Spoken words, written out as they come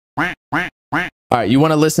All right, you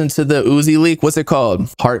want to listen to the Uzi leak? What's it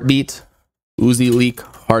called? Heartbeat. Uzi leak.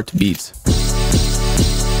 Heartbeat.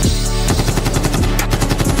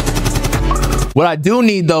 What I do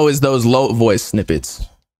need though is those low voice snippets.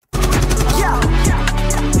 Yeah.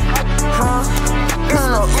 It's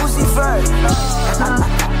Lil Uzi Vert.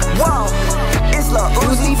 Whoa. It's Lil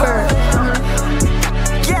Uzi Vert.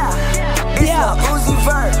 Yeah. It's Lil Uzi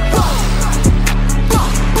Vert.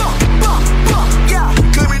 Yeah.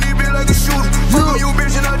 Claiming he be like a shooter. Fuck you,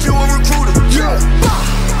 bitch, and I you a recruiter. Yeah.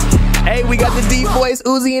 Hey, we got the deep voice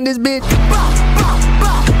Uzi in this bitch.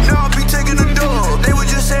 Now I be taking the dog. They were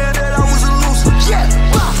just saying that I was a loser. Yeah.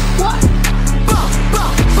 What?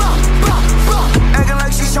 Acting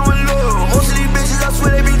like she showing love. Most of these bitches, I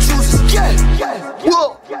swear they be choosers. Yeah.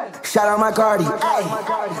 Whoa. Shout out my Cardi.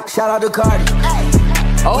 Shout out to Cardi.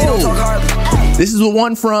 Oh, this is the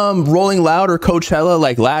one from Rolling Loud or Coachella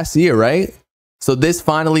like last year, right? So this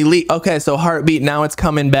finally leaked. Okay, so Heartbeat, now it's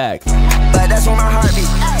coming back. But that's on my heartbeat.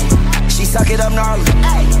 She suck it up gnarly.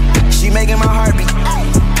 She making my heartbeat.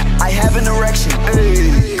 I have an erection.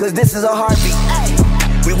 Cause this is a heartbeat.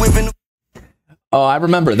 We whipping. Oh, I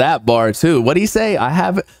remember that bar too. What'd he say? I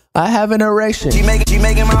have an erection. She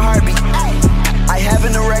making my heartbeat. I have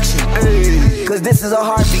an erection. Cause this is a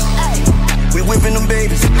heartbeat. We whipping them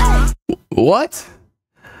babies. What?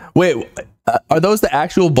 Wait, are those the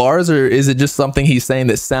actual bars or is it just something he's saying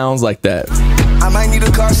that sounds like that? I might need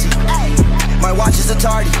a car seat. My watch is a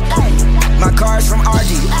tardy. My car is from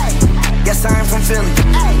RD. Yes, I am from Philly.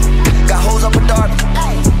 Got hoes up a Derby.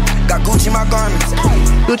 Got Gucci my garments.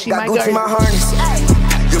 Got Gucci my harness.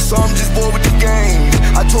 Yo, so I'm just bored with the game.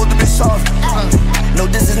 I told the bitch soft. No,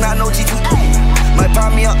 this is not no G2. Might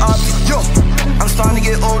pop me an object. Yo, I'm starting to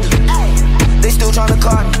get older. They still trying to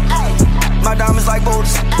call me. My diamonds like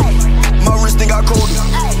boulders. My wrist thing got colder.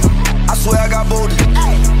 I swear I got bolder.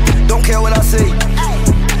 Don't care what I say.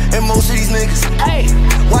 And most of these niggas,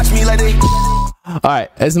 watch me like they. All right,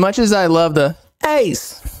 as much as I love the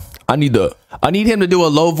ace, I need him to do a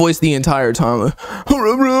low voice the entire time.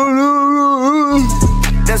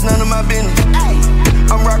 That's none of my business.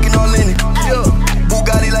 I'm rocking all in it.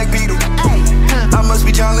 Bugatti like Beetle. I must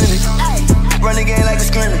be John Lennon. Run the game like a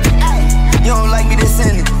scrimmage. You don't like me, then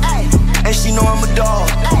send it. And she know I'm a dog.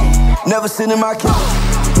 Never send in my kid.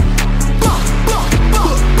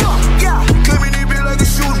 Yeah. Claiming he be like a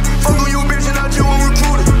shooter. Fuck on you, bitch, and I you a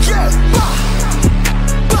recruiter. Yeah.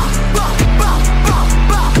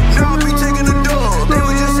 Now I be taking the dog. They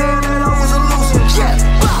were just saying that I was a loser. Yeah.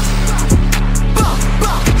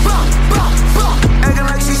 Acting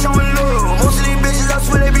like she showing love. Most of these bitches, I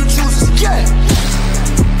swear they be choosers. Yeah.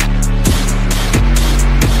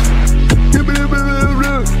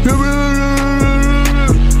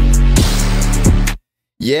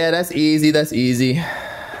 Yeah, that's easy. That's easy.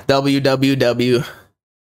 WWW.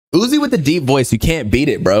 Uzi with the deep voice. You can't beat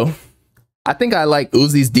it, bro. I think I like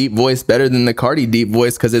Uzi's deep voice better than the Cardi deep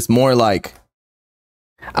voice because it's more like,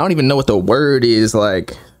 I don't even know what the word is,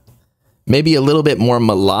 like maybe a little bit more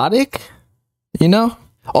melodic, you know?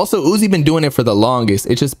 Also, Uzi been doing it for the longest.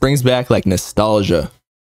 It just brings back like nostalgia,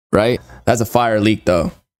 right? That's a fire leak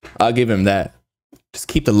though. I'll give him that. Just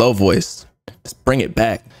keep the low voice. Just bring it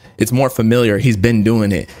back. It's more familiar. He's been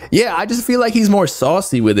doing it. Yeah, I just feel like he's more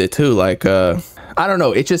saucy with it too. Like, I don't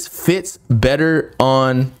know. It just fits better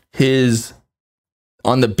on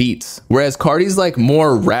the beats. Whereas Cardi's like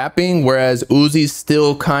more rapping, whereas Uzi's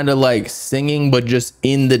still kind of like singing, but just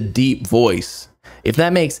in the deep voice. If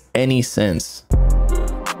that makes any sense.